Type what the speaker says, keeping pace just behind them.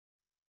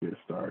Get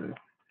started.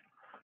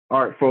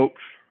 All right,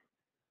 folks,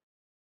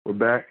 we're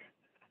back.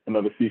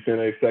 Another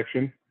CCNA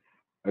section.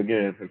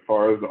 Again, as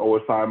far as the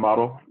OSI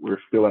model, we're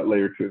still at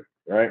layer 2,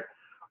 right?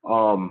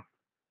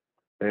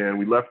 And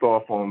we left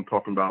off on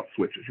talking about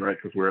switches, right?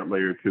 Because we're at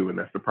layer 2, and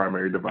that's the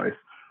primary device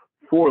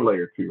for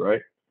layer 2,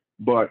 right?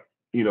 But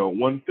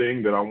one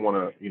thing that I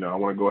want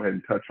to go ahead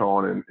and touch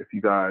on, and if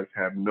you guys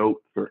have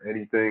notes or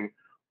anything,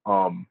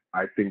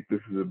 I think this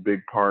is a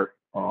big part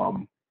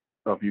of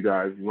you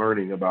guys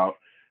learning about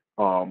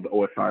the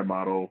OSI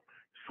model,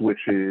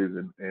 switches,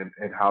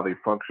 and how they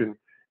function,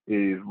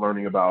 is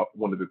learning about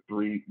one of the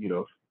three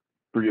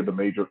of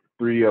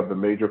the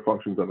major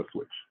functions of a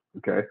switch.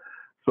 Okay,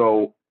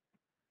 so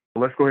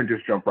let's go ahead and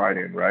just jump right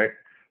in, right?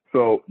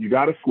 So you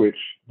got a switch,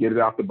 get it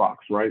out the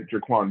box, right?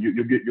 Jaquan,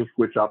 you'll get your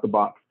switch out the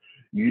box.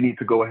 You need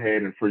to go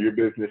ahead, and for your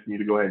business, you need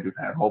to go ahead and just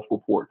have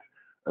multiple ports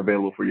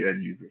available for your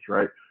end users,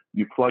 right?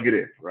 You plug it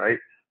in, right?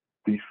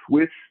 The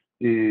switch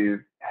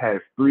has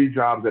 3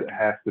 jobs that it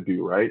has to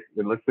do, right?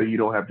 And let's say you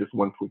don't have just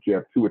one switch, you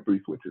have 2 or 3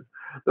 switches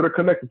that are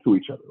connected to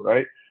each other,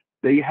 right?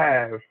 They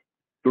have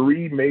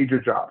 3 major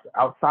jobs.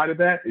 Outside of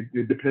that,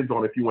 it depends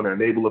on if you want to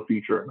enable a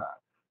feature or not,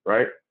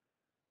 right?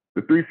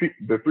 The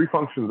three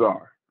functions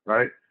are,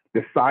 right,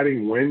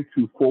 deciding when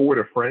to forward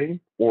a frame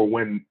or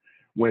when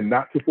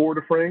not to forward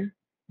a frame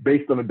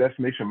based on a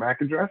destination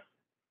MAC address,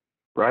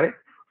 right?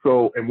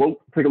 So, and we'll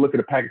take a look at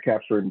a packet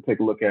capture and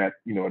take a look at,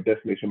 a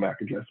destination MAC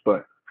address.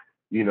 But,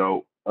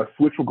 a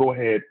switch will go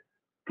ahead,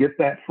 get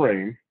that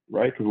frame,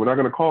 right? Because we're not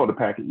going to call it a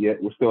packet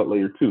yet. We're still at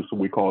layer 2, so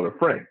we call it a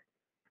frame.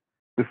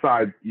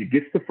 Decides, it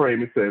gets the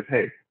frame and says,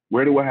 hey,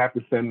 where do I have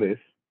to send this,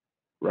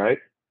 right?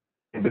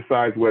 And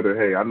decides whether,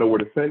 hey, I know where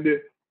to send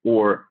it,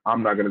 or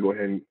I'm not going to go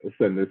ahead and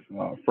send this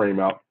frame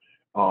out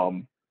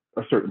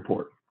a certain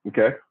port,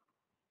 okay?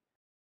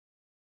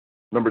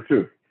 Number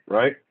 2,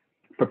 right?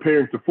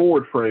 Preparing to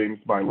forward frames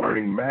by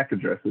learning MAC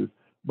addresses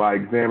by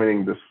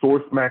examining the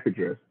source MAC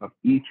address of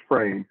each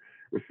frame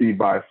received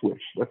by a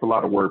switch. That's a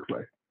lot of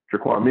wordplay.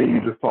 Jaquan, me and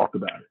you just talked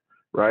about it,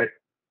 right?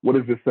 What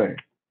is this saying?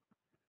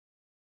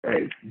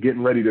 Hey,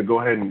 getting ready to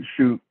go ahead and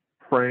shoot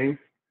frames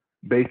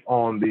based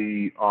on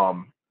the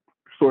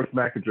source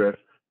MAC address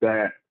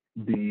that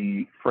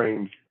the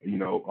frames,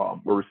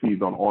 were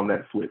received on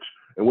that switch.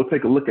 And we'll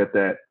take a look at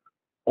that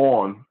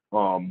on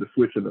the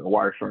switch and the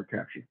Wireshark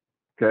capture,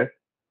 okay?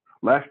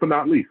 Last but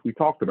not least, we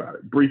talked about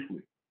it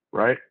briefly,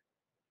 right?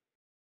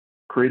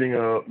 Creating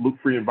a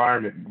loop-free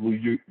environment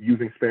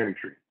using spanning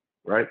tree,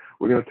 right?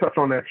 We're going to touch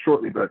on that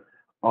shortly, but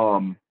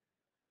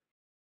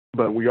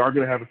we are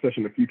going to have a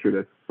session in the future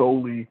that's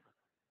solely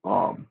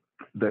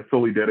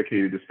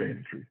dedicated to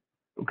spanning tree.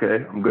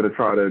 Okay, I'm going to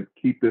try to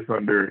keep this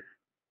under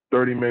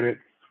 30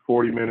 minutes,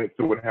 40 minutes,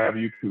 or what have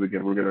you, because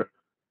again, we're going to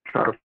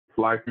try to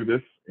fly through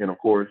this. And of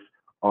course,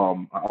 I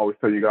always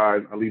tell you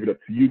guys, I leave it up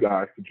to you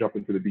guys to jump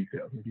into the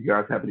details. If you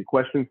guys have any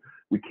questions,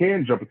 we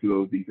can jump into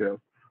those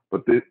details,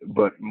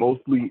 but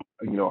mostly,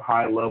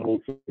 high level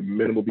to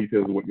minimal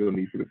details of what you'll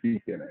need for the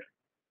CCNA.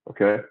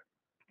 Okay.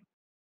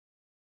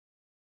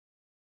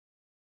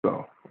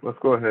 So let's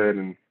go ahead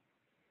and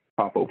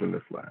pop open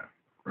this lab,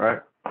 right?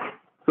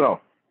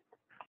 So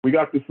we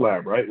got this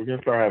lab, right? We're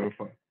gonna start having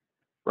fun,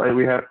 right?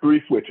 We have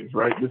 3 switches,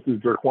 right? This is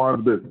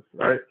Jaquan's business,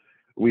 right?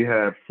 We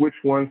have switch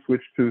 1,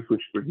 switch 2,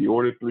 switch 3. He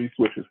ordered 3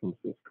 switches from the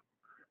system,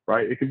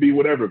 right? It can be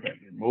whatever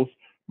vendor.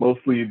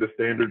 Mostly the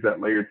standards at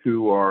layer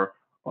 2 are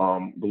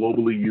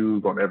globally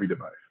used on every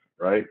device,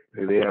 right?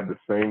 They have the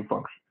same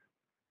function,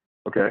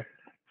 okay?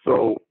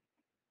 So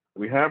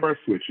we have our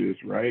switches,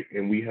 right?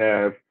 And we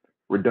have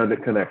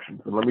redundant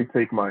connections. And let me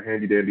take my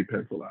handy dandy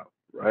pencil out,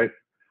 right?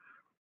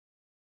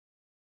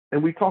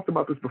 And we talked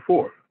about this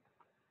before.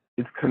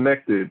 It's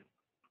connected,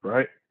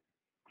 right?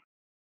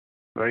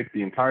 Right?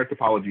 The entire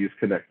topology is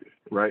connected,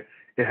 right?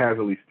 It has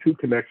at least 2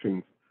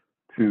 connections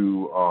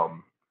to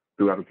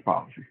throughout the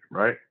topology,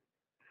 right?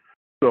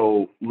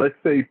 So let's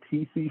say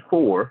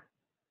PC4,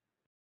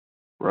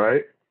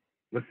 right?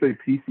 Let's say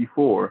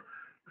PC4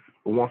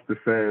 wants to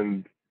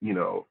send,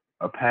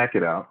 a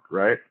packet out,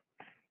 right?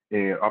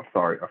 And I'm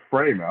sorry, a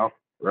frame out,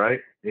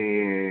 right?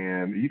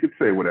 And you could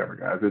say whatever,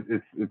 guys.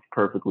 It's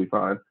perfectly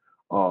fine.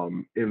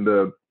 In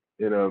the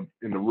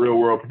real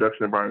world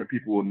production environment,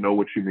 people will know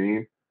what you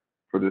mean.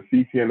 For the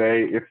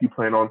CCNA, if you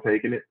plan on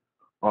taking it,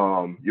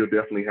 you'll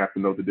definitely have to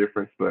know the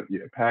difference. But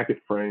yeah,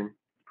 packet frame,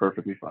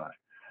 perfectly fine.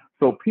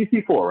 So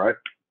PC4, right?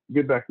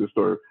 Get back to the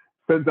story.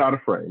 Sends out a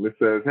frame. It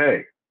says,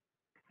 hey,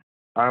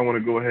 I want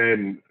to go ahead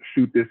and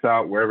shoot this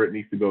out wherever it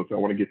needs to go. So I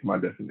want to get to my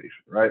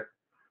destination, right?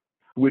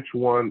 Switch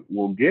 1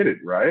 will get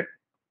it, right?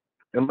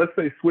 And let's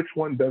say switch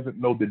 1 doesn't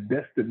know the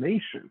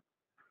destination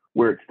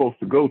where it's supposed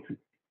to go to,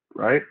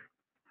 right?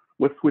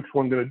 What's switch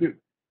 1 going to do?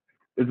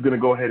 It's going to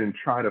go ahead and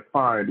try to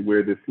find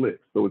where this lives.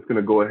 So it's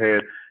going to go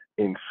ahead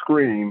and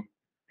scream,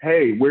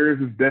 hey, where is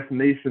this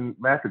destination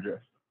MAC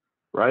address,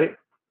 right?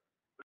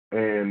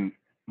 And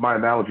my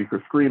analogy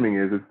for screaming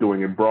is it's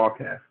doing a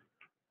broadcast,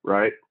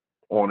 right,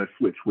 on a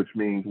switch, which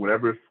means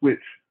whenever a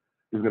switch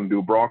is going to do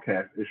a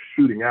broadcast, it's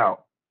shooting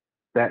out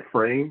that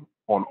frame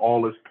on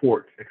all its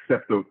ports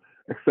except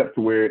except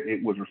to where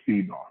it was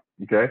received on,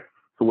 okay?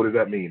 So what does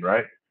that mean,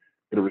 right?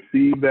 It'll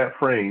receive that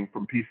frame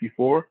from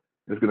PC4.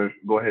 It's going to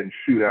go ahead and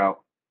shoot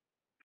out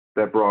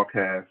that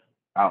broadcast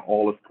out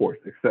all its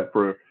ports, except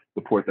for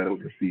the port that it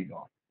was received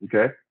on,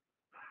 okay?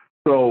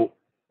 So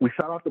we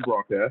shot out the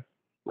broadcast,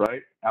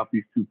 right, out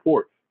these two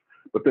ports.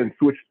 But then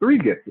switch 3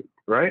 gets it,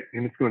 right?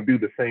 And it's going to do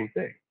the same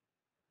thing.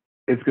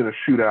 It's going to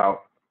shoot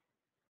out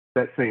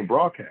that same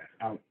broadcast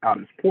out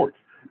its ports.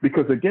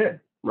 Because again,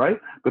 right,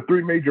 the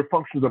 3 major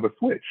functions of a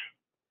switch,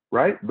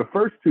 right? The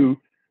first 2,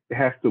 it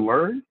has to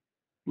learn,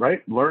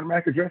 right? Learn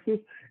MAC addresses,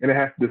 and it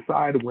has to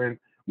decide when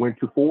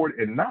to forward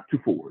and not to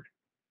forward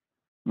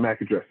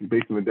MAC addresses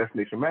based on the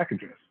destination MAC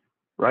address,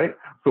 right?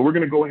 So we're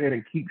going to go ahead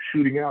and keep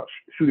shooting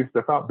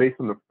stuff out based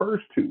on the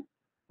first 2,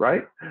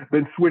 right?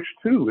 Then switch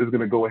 2 is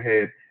going to go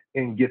ahead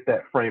and get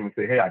that frame and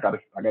say, hey, I gotta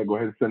go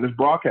ahead and send this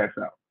broadcast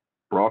out.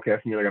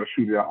 Broadcasting, I gotta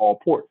shoot it out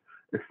all ports,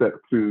 except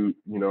to,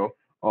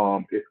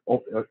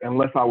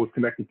 unless I was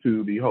connected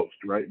to the host,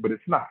 right? But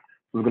it's not.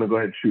 So we're gonna go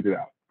ahead and shoot it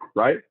out,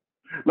 right?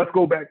 Let's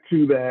go back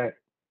to that,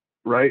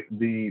 right?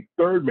 The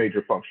third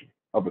major function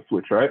of a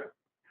switch, right?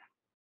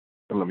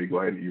 And let me go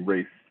ahead and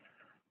erase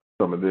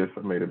some of this. I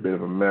made a bit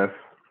of a mess,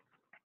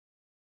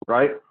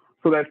 right?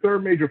 So that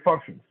third major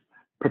function,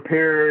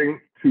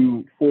 preparing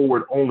to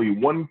forward only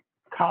one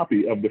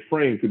copy of the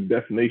frame to the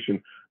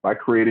destination by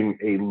creating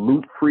a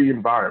loop-free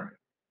environment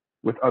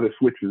with other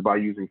switches by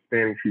using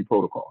spanning tree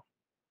protocol,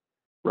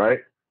 right?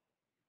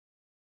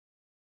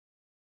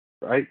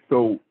 Right.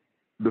 So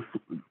the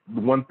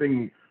one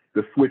thing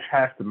the switch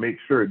has to make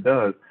sure it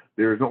does,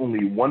 there is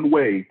only one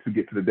way to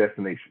get to the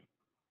destination.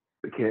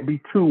 There can't be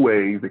 2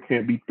 ways. There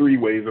can't be 3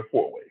 ways or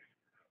 4 ways.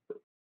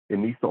 It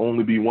needs to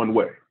only be one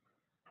way.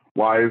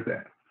 Why is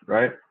that?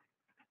 Right?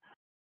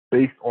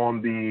 Based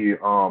on this,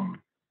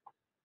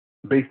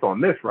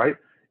 right?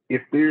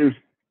 If there's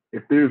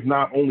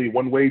not only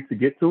one way to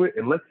get to it,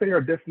 and let's say our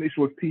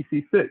destination was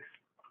PC6,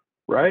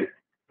 right?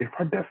 If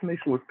our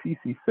destination was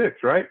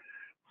PC6, right?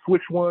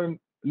 Switch 1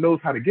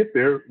 knows how to get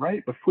there,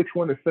 right? But switch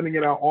 1 is sending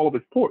it out all of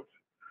its ports.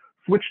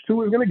 Switch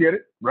 2 is going to get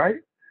it,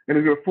 right? And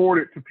it's going to forward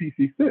it to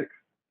PC6.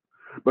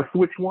 But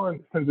switch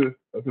 1 sends it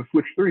to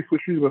switch 3.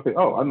 Switch 3 is going to say,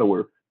 oh, I know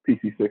where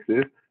PC6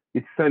 is.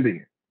 It's sending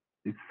it.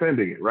 It's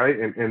sending it, right?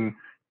 And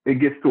it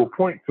gets to a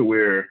point to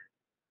where,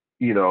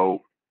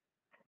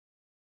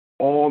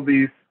 all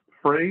these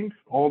frames,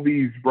 all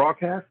these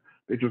broadcasts,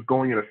 they're just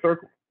going in a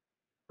circle,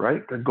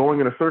 right? They're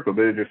going in a circle.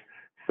 They're just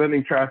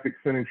sending traffic,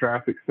 sending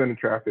traffic, sending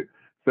traffic,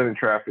 sending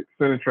traffic,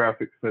 sending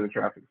traffic, sending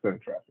traffic,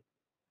 sending traffic,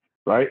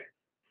 right?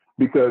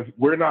 Because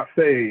we're not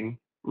saying,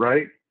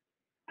 right,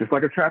 just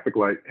like a traffic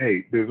light,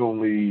 hey, there's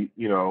only,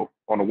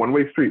 on a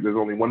one-way street, there's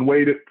only one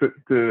way to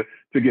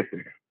get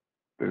there.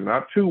 There's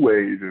not 2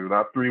 ways, there's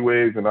not 3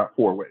 ways, there's not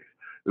 4 ways.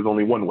 There's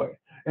only one way.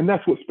 And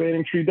that's what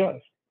spanning tree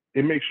does.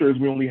 It makes sure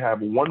we only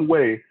have one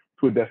way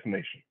to a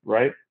destination,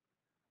 right?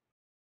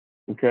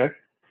 Okay,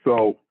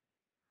 so,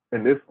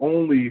 and this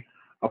only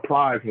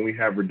applies when we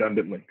have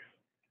redundant links,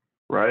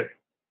 right?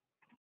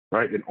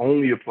 Right, it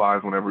only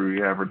applies whenever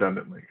we have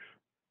redundant links.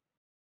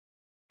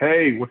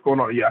 Hey, what's going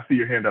on? Yeah, I see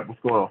your hand up.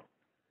 What's going on?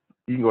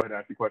 You can go ahead and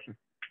ask your question.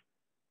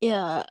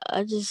 Yeah,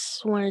 I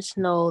just wanted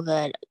to know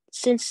that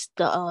since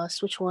the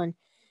switch 1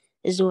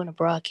 is doing a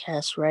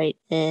broadcast, right,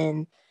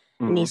 and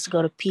it needs to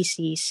go to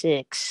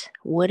PC6,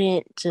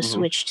 wouldn't the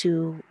switch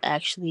 2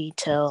 actually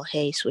tell,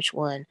 hey, switch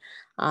 1,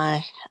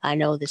 I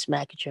know this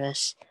MAC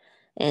address,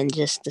 and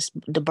just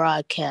the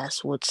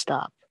broadcast would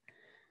stop?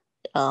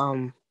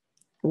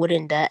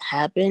 Wouldn't that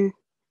happen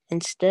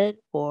instead?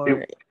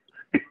 Or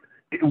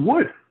it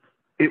would,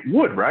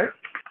 right?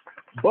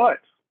 But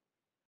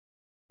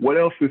what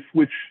else is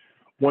switch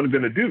 1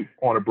 going to do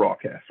on a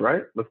broadcast,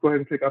 right? Let's go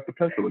ahead and take out the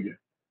pencil again.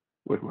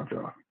 Where's my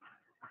job?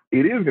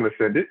 It is going to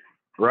send it,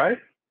 right?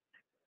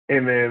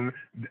 And then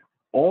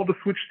all the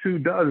switch 2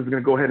 does is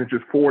going to go ahead and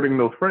just forwarding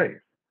those frames,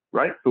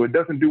 right? So it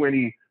doesn't do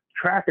any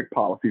traffic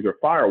policies or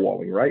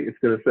firewalling, right? It's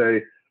going to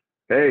say,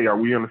 hey, are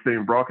we on the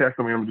same broadcast?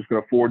 I mean, I'm just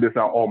going to forward this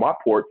out all my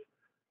ports.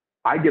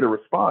 I get a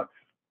response.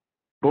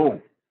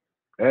 Boom.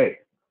 Hey,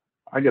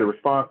 I get a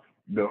response.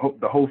 The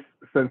host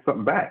sends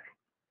something back,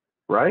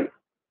 right?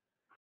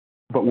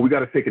 But what we got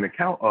to take into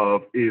account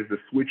of is the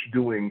switch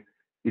doing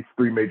its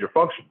 3 major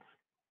functions.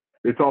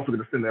 It's also going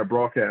to send that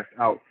broadcast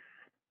out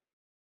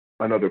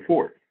another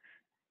port.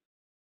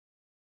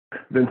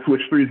 Then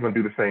switch 3 is going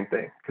to do the same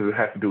thing because it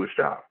has to do its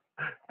job.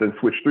 Then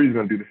switch 3 is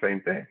going to do the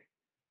same thing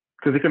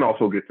because it can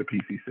also get to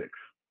PC6,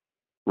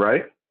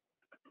 right?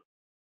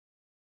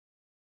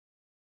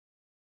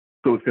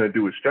 So it's going to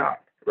do its job,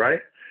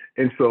 right?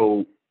 And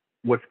so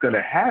what's going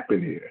to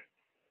happen here,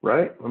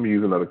 right? Let me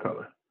use another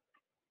color.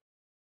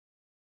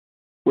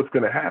 What's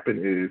going to happen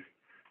is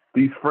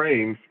these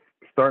frames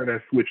starting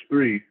at switch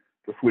 3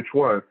 to switch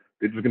 1,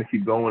 they're just going to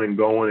keep going and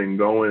going and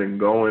going and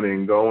going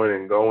and going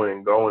and going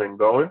and going and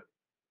going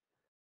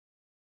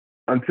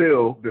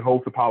until the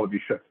whole topology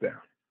shuts down.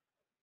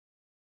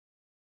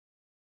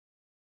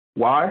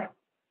 Why?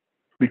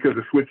 Because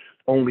the switch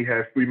only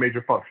has 3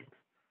 major functions.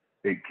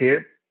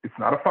 It's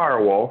not a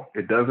firewall.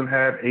 It doesn't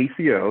have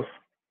ACLs,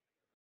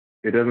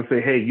 It doesn't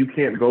say, hey, you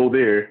can't go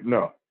there.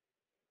 No,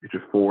 it's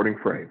just forwarding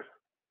frames.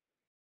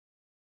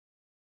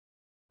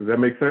 Does that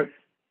make sense?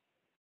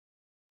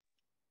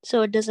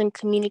 So it doesn't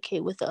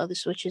communicate with the other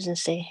switches and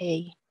say,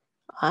 hey,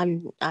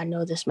 I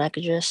know this MAC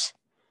address.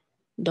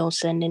 Don't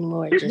send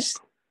anymore. It just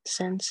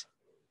sends.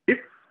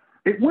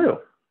 It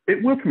will.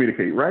 It will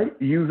communicate, right?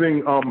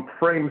 Using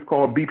frames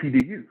called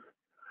BPDUs.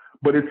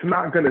 But it's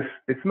not gonna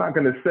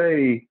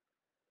say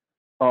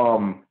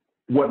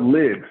what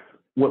lives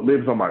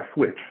on my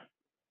switch.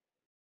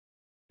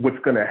 What's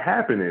gonna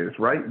happen is,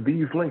 right,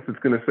 these links, it's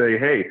gonna say,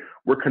 hey,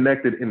 we're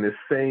connected in the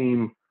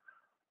same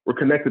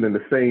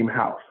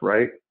house,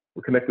 right?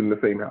 We're connected in the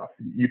same house.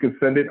 You can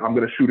send it, I'm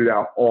gonna shoot it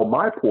out all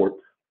my ports.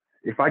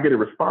 If I get a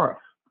response,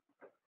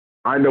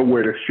 I know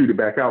where to shoot it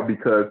back out,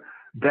 because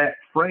that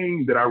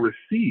frame that I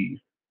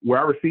received, where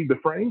I received the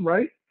frame,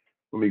 right?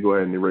 Let me go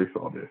ahead and erase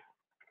all this.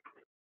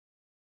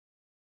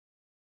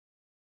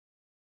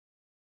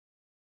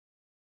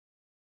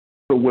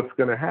 So what's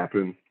going to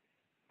happen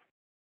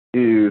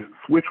is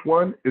switch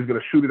 1 is going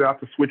to shoot it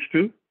out to switch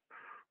 2.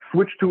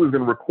 Switch 2 is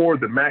going to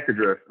record the MAC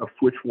address of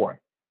switch 1,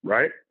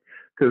 right?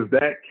 Because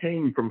that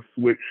came from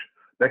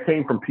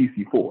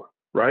PC4,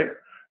 right?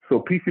 So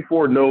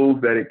PC4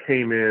 knows that it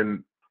came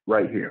in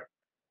right here.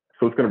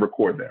 So it's going to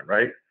record that,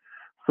 right?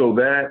 So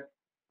that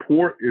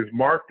port is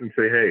marked and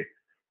say, hey,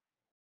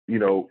 you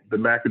know, the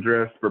MAC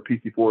address for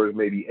PC4 is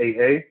maybe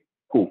AA.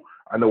 Cool.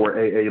 I know where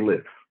AA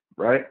lives,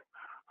 right?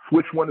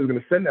 Switch 1 is going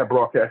to send that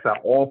broadcast out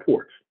all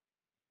ports,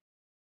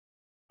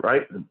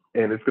 right?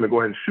 And it's going to go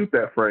ahead and shoot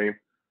that frame.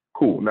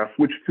 Cool. Now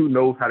switch 2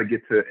 knows how to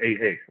get to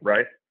AA,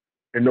 right?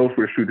 It knows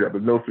where to shoot it up.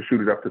 It knows to shoot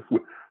it up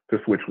to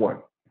switch 1,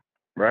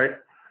 right?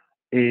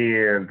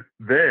 And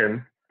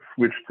then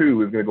switch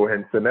 2 is going to go ahead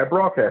and send that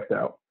broadcast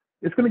out.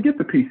 It's going to get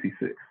to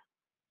PC6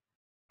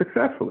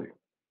 successfully.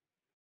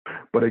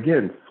 But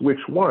again, switch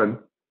 1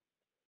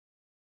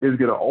 is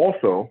going to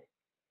also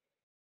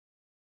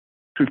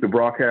shoot the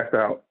broadcast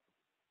out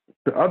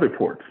to other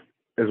ports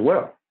as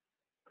well,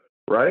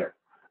 right?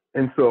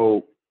 And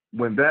so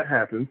when that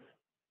happens,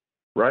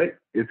 right,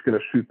 it's going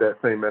to shoot that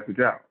same message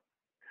out.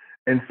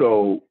 And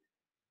so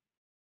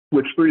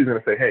switch 3 is going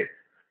to say, hey,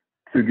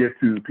 to get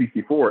to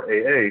PC4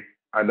 AA,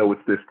 I know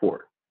it's this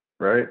port,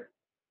 right?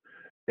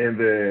 And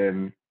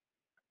then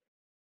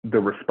the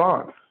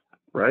response,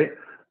 right?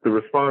 The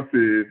response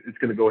is it's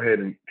going to go ahead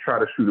and try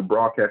to shoot a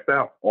broadcast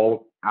out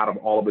of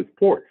all of its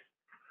ports,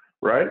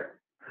 right?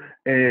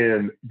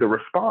 And the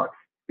response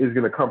is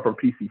going to come from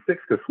PC6,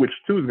 because switch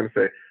 2 is going to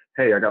say,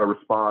 hey, I got to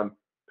respond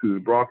to the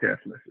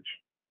broadcast message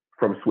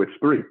from switch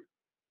 3,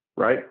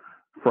 right?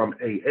 From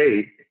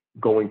AA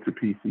going to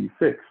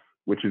PC6,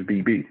 which is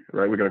BB,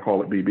 right? We're going to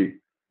call it BB.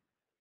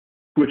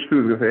 Switch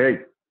 2 is going to say,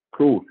 hey,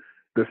 cool.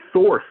 The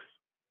source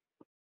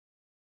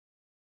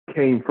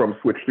came from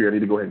switch 3. I need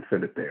to go ahead and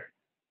send it there,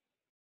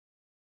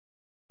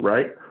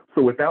 right?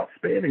 So without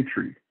spanning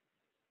tree,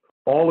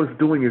 all it's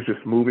doing is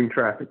just moving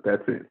traffic.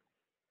 That's it,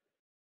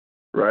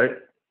 right?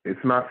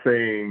 It's not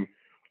saying,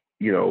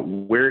 you know,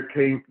 where it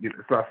came. It's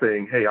not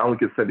saying, hey, I only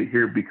can send it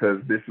here because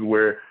this is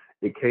where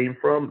it came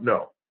from.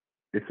 No,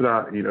 it's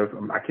not, you know,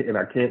 I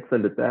can't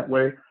send it that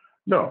way.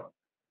 No,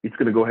 it's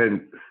going to go ahead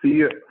and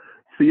see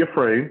a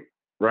frame,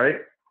 right?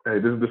 Hey,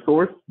 this is the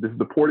source. This is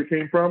the port it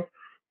came from.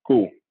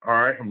 Cool. All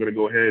right, I'm going to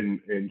go ahead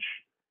and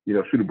you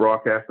know, shoot a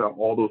broadcast out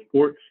all those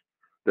ports.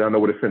 Then I know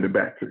where to send it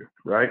back to,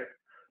 right?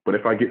 But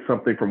if I get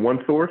something from one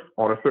source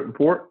on a certain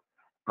port,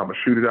 I'm going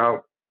to shoot it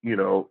out, you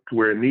know, to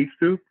where it needs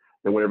to.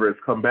 And whenever it's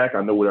come back,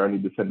 I know where I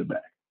need to send it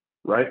back,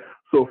 right?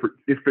 So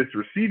if it's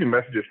receiving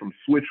messages from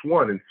switch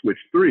 1 and switch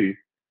 3,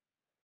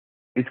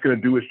 it's going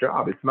to do its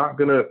job. It's not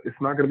going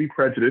to be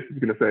prejudiced. It's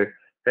going to say,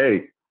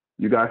 hey,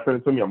 you guys send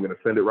it to me, I'm going to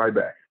send it right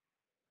back.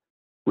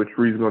 Switch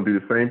 3 is going to do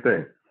the same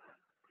thing,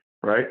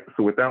 right?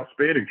 So without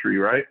spanning tree,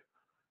 right,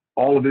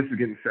 all of this is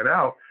getting sent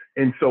out.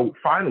 And so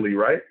finally,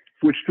 right,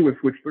 switch 2 and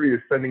switch 3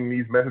 is sending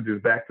these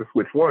messages back to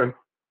switch 1.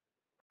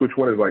 Switch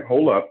 1 is like,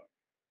 hold up.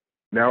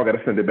 Now I got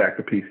to send it back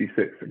to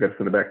PC6. I got to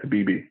send it back to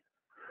BB.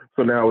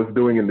 So now it's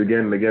doing it again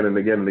and again and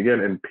again and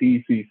again. And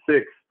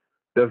PC6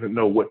 doesn't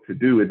know what to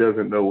do. It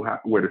doesn't know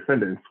where to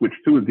send it. And switch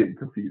 2 is getting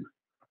confused.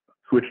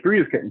 Switch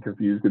 3 is getting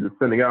confused because it's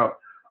sending out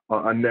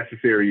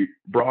unnecessary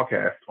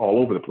broadcasts all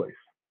over the place,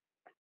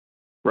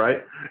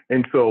 right?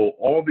 And so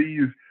all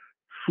these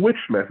switch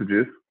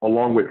messages,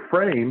 along with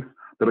frames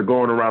that are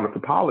going around the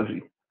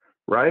topology,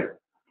 right?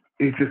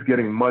 It's just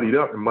getting muddied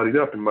up and muddied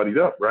up and muddied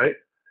up, right?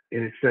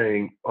 And it's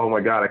saying, oh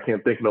my God, I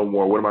can't think no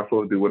more. What am I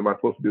supposed to do? What am I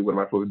supposed to do? What am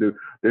I supposed to do?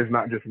 There's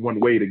not just one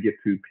way to get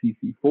to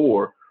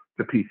PC4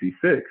 to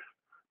PC6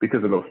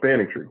 because of no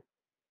spanning tree,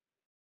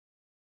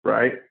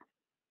 right?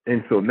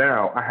 And so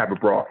now I have a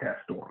broadcast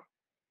storm.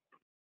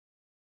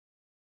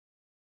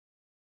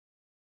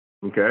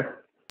 Okay?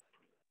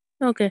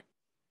 Okay.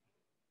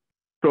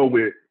 So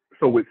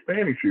with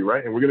spanning tree,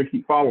 right? And we're going to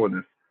keep following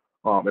this.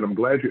 And I'm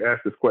glad you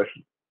asked this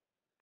question.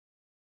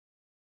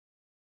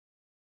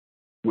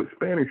 With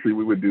spanning tree,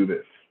 we would do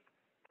this.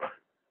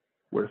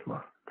 Where's my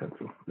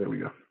pencil? There we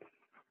go.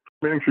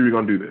 Spanning tree, we're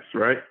going to do this,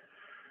 right?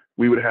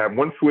 We would have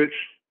one switch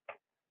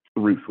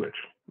the root switch,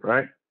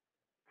 right?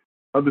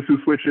 Other two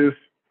switches,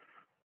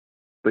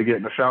 they get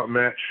in a shout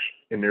match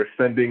and they're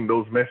sending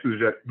those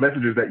messages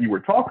that you were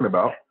talking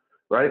about,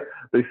 right?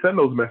 They send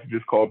those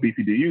messages called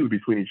BPDUs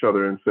between each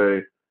other and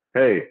say,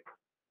 hey,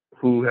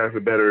 who has a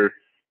better,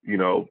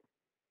 who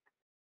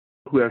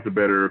has a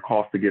better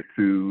cost to get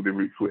to the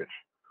root switch,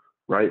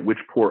 right? Which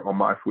port on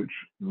my switch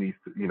needs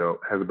to,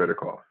 has a better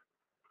cost.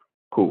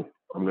 Cool.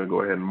 I'm going to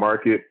go ahead and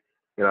mark it.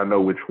 And I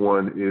know which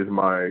one is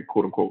my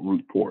quote unquote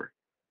root port.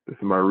 This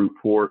is my root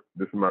port.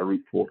 This is my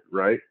root port,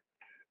 right?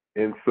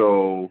 And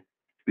so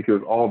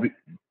because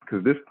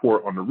this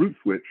port on the root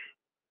switch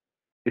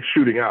is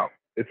shooting out,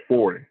 it's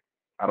forwarding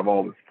out of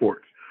all its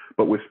ports.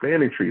 But with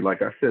spanning tree,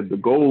 like I said, the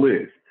goal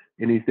is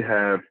it needs to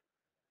have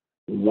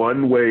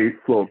one-way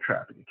flow of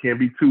traffic. It can't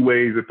be two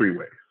ways or three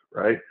ways,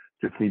 right?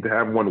 Just need to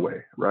have one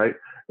way, right?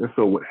 And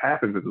so what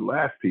happens at the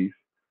last piece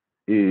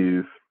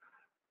is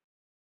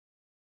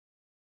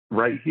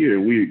right here,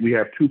 we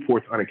have two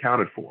ports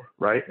unaccounted for,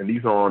 right? And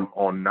these are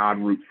on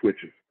non-root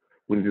switches.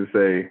 We need to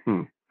say,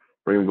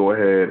 we're gonna go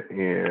ahead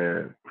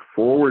and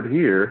forward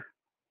here,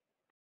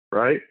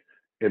 right?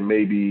 And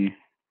maybe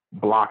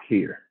block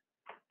here,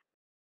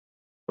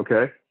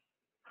 okay?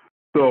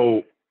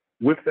 So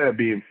with that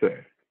being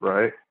said,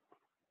 right?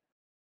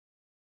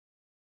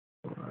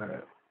 All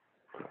right,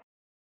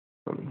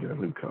 let me get a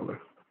new color.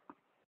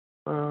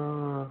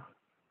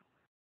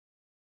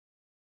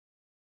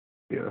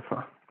 Yeah, that's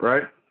fine,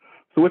 right?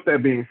 So with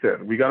that being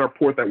said, we got our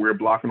port that we're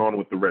blocking on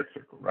with the red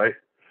circle, right?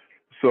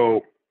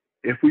 So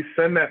if we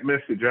send that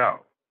message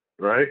out,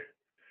 right?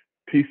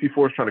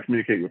 PC4 is trying to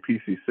communicate with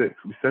PC6.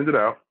 We send it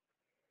out,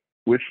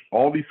 which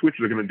all these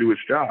switches are going to do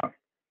its job.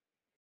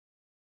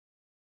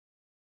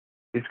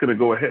 It's going to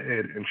go ahead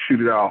and shoot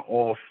it out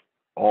all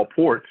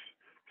ports.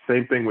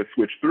 Same thing with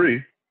switch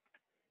 3,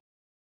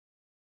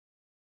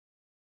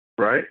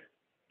 right?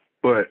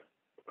 But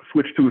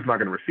switch 2 is not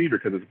going to receive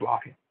it because it's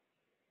blocking.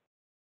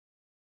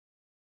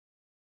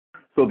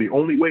 So the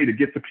only way to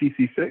get to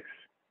PC6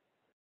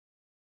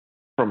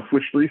 from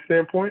switch 3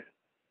 standpoint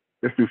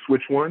is through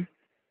switch 1,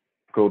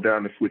 go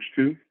down to switch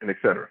 2, and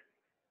etc.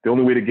 The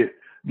only way to get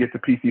to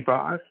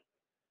PC5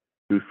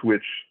 through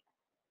switch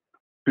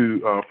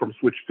to from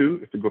switch 2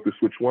 is to go through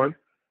switch 1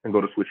 and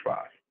go to switch 5.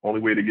 Only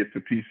way to get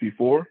to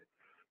PC4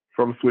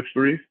 from switch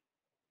 3,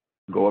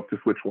 go up to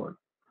switch 1.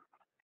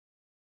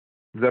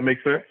 Does that make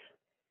sense?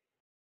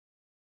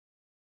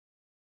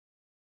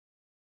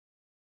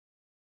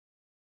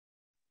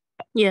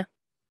 Yeah.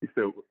 You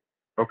said,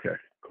 okay,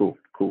 cool.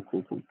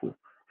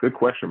 Good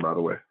question, by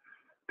the way.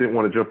 Didn't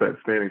want to jump at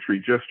spanning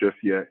tree just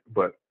yet,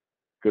 but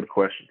good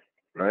question,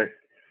 right?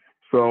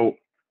 So,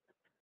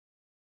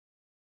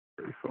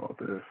 we saw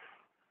this.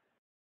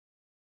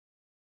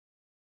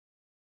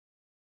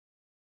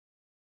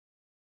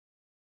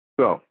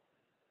 So,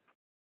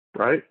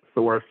 right?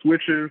 So our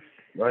switches,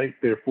 right?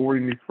 They're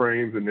forwarding these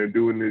frames and they're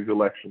doing these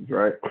elections,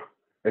 right?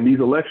 And these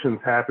elections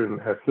happen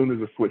as soon as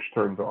the switch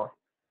turns on,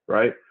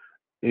 right?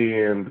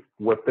 And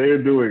what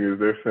they're doing is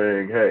they're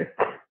saying, hey,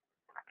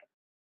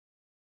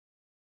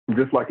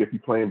 just like if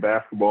you're playing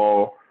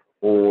basketball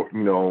or,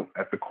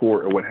 at the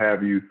court or what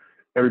have you,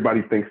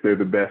 everybody thinks they're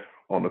the best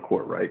on the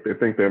court, right? They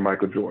think they're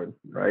Michael Jordan,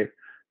 right?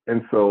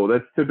 And so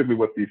that's typically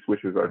what these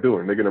switches are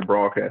doing. They're going to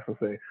broadcast and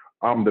say,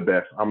 I'm the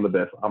best, I'm the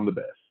best, I'm the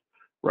best,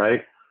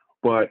 right?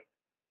 But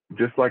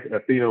just like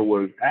Athena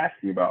was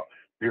asking about,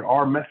 there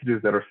are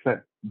messages that are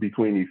sent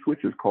between these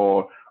switches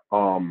called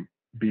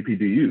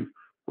BPDUs,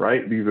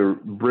 right? These are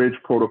bridge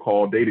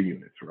protocol data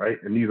units, right?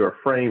 And these are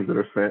frames that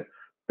are sent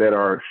that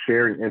are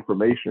sharing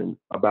information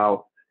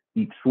about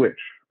each switch,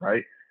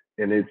 right?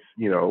 And it's,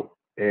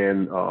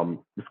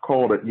 it's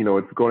called,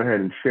 it's going ahead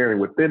and sharing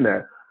within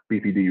that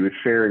BPDU, it's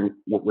sharing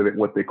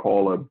what they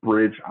call a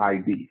bridge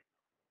ID,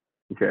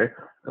 okay?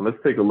 And let's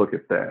take a look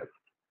at that.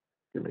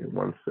 Give me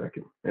 1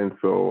 second. And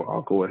so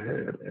I'll go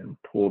ahead and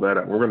pull that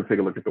up. We're going to take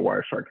a look at the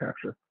Wireshark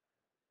capture,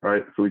 all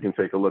right? So we can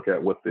take a look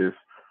at what this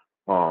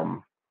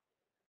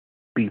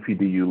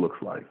BPDU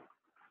looks like.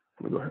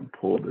 Let me go ahead and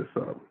pull this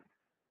up.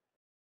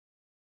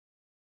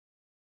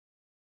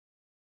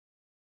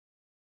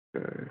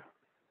 Okay.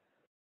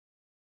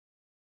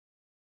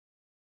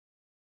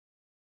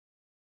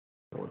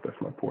 Oh,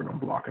 that's my port I'm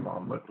blocking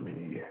on. Let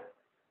me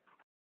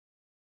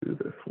do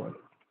this one.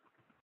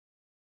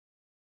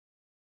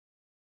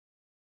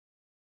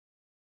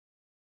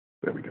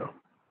 There we go.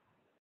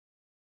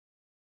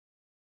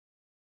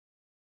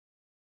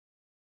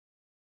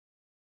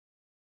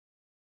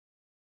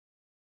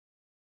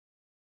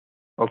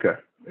 Okay,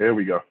 there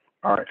we go.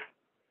 All right,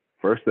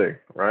 first thing,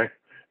 right?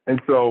 And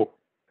so,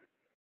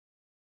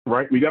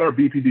 right, we got our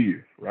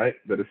BPDU, right,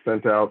 that is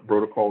sent out,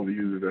 protocol to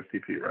users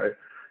STP, right?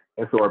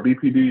 And so our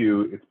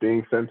BPDU is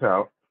being sent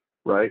out,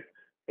 right?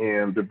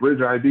 And the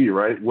bridge ID,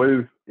 right?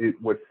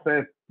 What's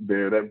sent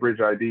there? That bridge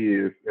ID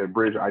is a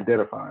bridge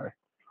identifier.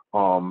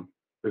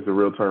 Is a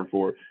real term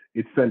for it.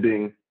 It's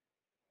sending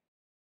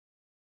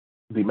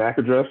the MAC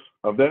address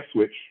of that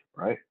switch,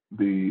 right?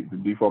 The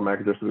default MAC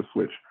address of the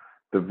switch,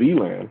 the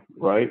VLAN,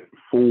 right?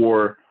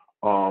 For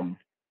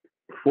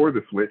for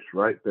the switch,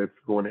 right? That's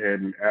going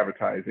ahead and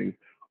advertising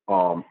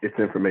its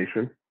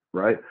information,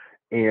 right?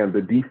 And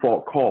the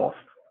default cost,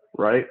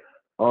 right,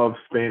 of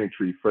spanning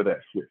tree for that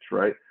switch,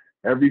 right?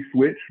 Every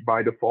switch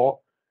by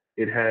default,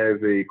 it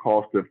has a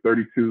cost of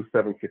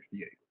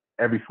 32,768.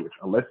 Every switch,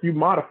 unless you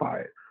modify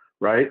it,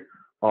 right?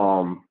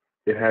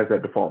 It has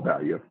that default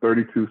value of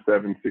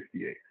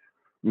 32,768.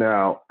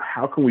 Now,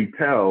 how can we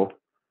tell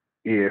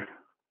if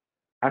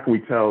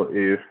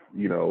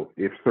you know,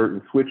 if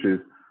certain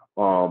switches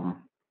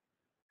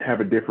have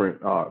a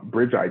different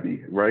bridge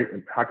ID, right?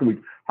 And how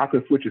can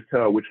switches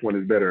tell which one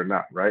is better or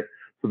not, right?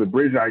 So the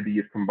bridge ID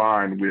is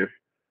combined with,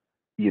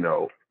 you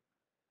know,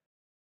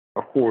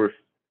 of course,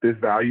 this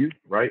value,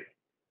 right?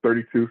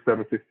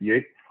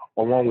 32,768,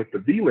 along with the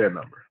VLAN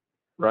number,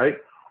 right?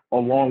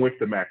 Along with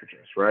the MAC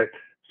address, right?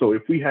 So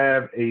if we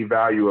have a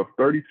value of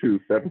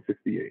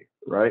 32,768,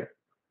 right?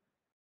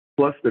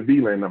 Plus the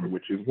VLAN number,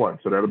 which is 1,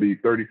 so that'll be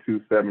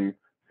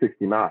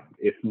 32,769.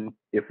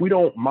 If we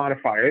don't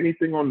modify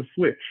anything on the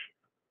switch,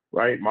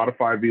 right?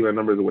 Modify VLAN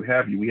numbers or what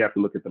have you, we have to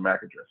look at the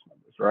MAC address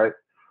numbers, right?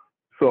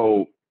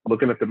 So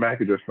looking at the MAC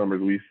address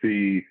numbers, we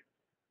see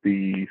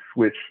the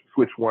switch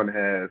 1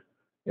 has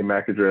a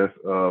MAC address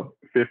of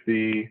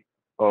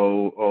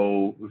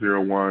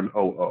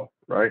 50.00.01.00,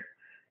 right?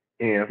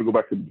 And if we go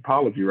back to the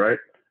topology, right?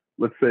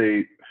 Let's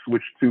say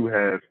switch 2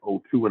 has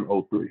 02 and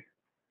 03,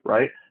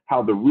 right?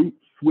 How the root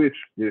switch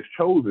is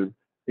chosen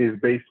is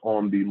based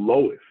on the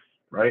lowest,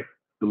 right?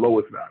 The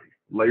lowest value.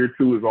 Layer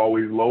 2 is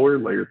always lower,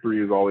 layer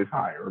 3 is always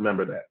higher.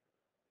 Remember that.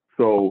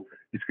 So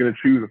it's going to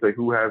choose and say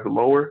who has the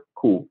lower.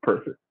 Cool,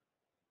 perfect.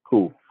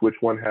 Cool. Switch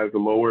 1 has the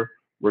lower.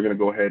 We're going to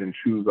go ahead and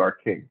choose our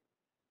king.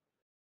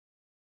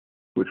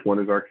 Which one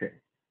is our king,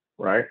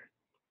 right?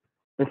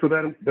 And so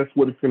that's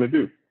what it's going to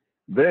do.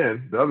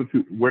 Then the other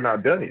two, we're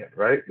not done yet,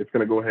 right? It's going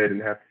to go ahead and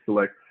have to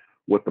select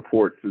what the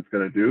ports it's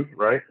going to do,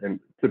 right? And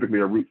typically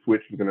a root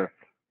switch is going to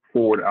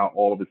forward out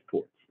all of its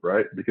ports,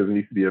 right? Because it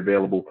needs to be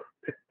available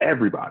to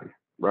everybody,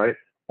 right?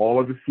 All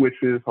of the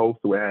switches,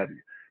 hosts, what have you,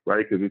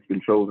 right? Because it's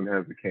been chosen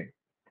as the king.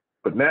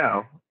 But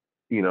now,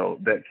 you know,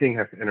 that king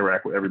has to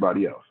interact with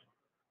everybody else.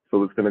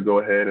 So it's going to go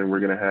ahead and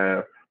we're going to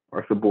have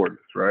our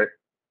subordinates, right?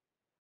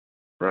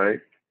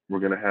 Right? We're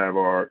going to have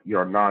our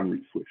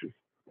non-root switches.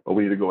 But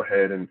we need to go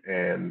ahead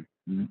and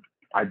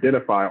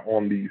identify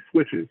on these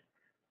switches,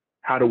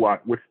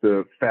 what's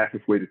the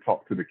fastest way to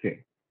talk to the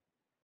king,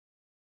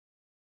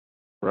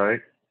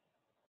 right?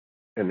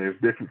 And there's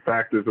different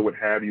factors or what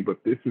have you,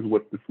 but this is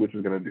what the switch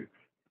is going to do.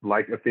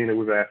 Like Athena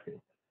was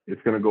asking,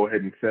 it's going to go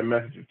ahead and send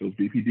messages. Those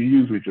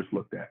BPDUs we just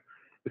looked at,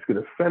 it's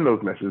going to send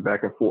those messages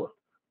back and forth.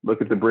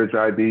 Look at the bridge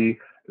ID.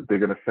 They're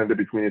going to send it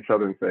between each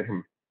other and say,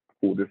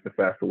 cool, this is the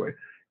faster way.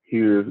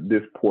 Here's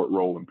this port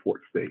role and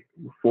port state.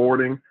 We're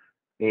forwarding,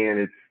 and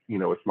it's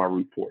my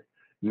root port.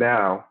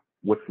 Now,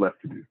 what's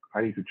left to do?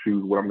 I need to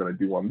choose what I'm going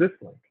to do on this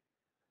link,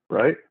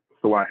 right?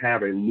 So I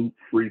have a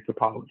loop-free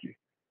topology.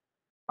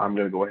 I'm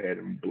going to go ahead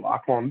and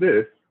block on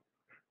this,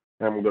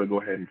 and I'm going to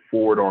go ahead and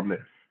forward on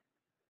this.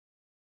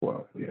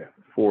 Well, yeah,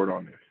 forward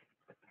on this.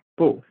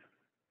 Boom.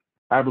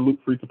 I have a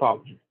loop-free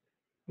topology,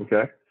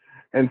 okay?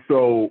 And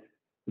so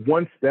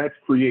once that's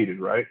created,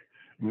 right,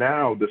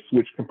 now the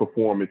switch can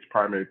perform its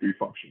primary 3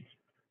 functions.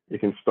 It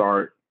can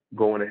start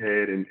going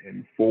ahead and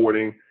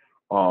forwarding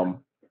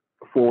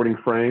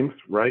frames,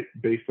 right,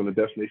 based on the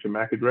destination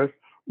MAC address,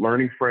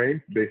 learning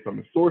frames based on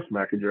the source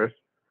MAC address,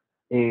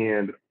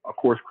 and of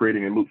course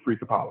creating a loop-free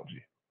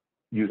topology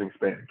using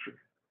spanning tree.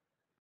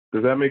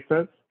 Does that make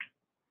sense?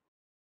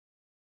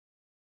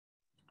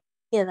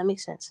 Yeah, that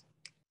makes sense.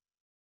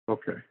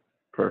 Okay,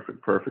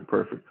 perfect.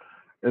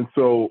 And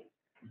so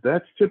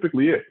that's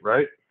typically it,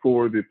 right,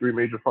 for the 3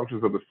 major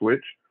functions of the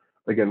switch.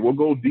 Again, we'll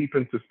go deep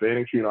into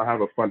spanning tree and I'll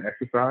have a fun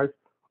exercise.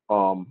 I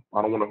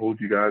don't want to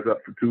hold you guys up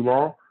for too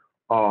long.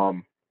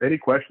 Any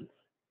questions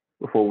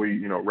before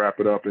we, wrap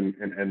it up and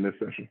end this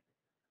session?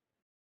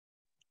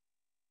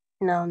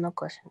 No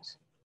questions.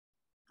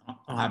 I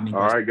don't have any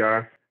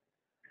questions.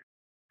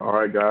 All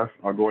right, guys.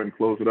 I'll go ahead and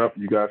close it up.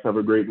 You guys have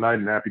a great night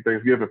and happy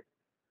Thanksgiving.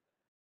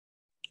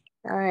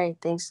 All right,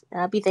 thanks.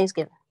 Happy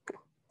Thanksgiving.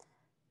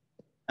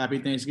 Happy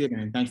Thanksgiving,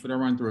 and thanks for the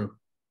run through.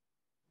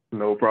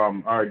 No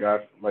problem. All right,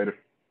 guys. Later.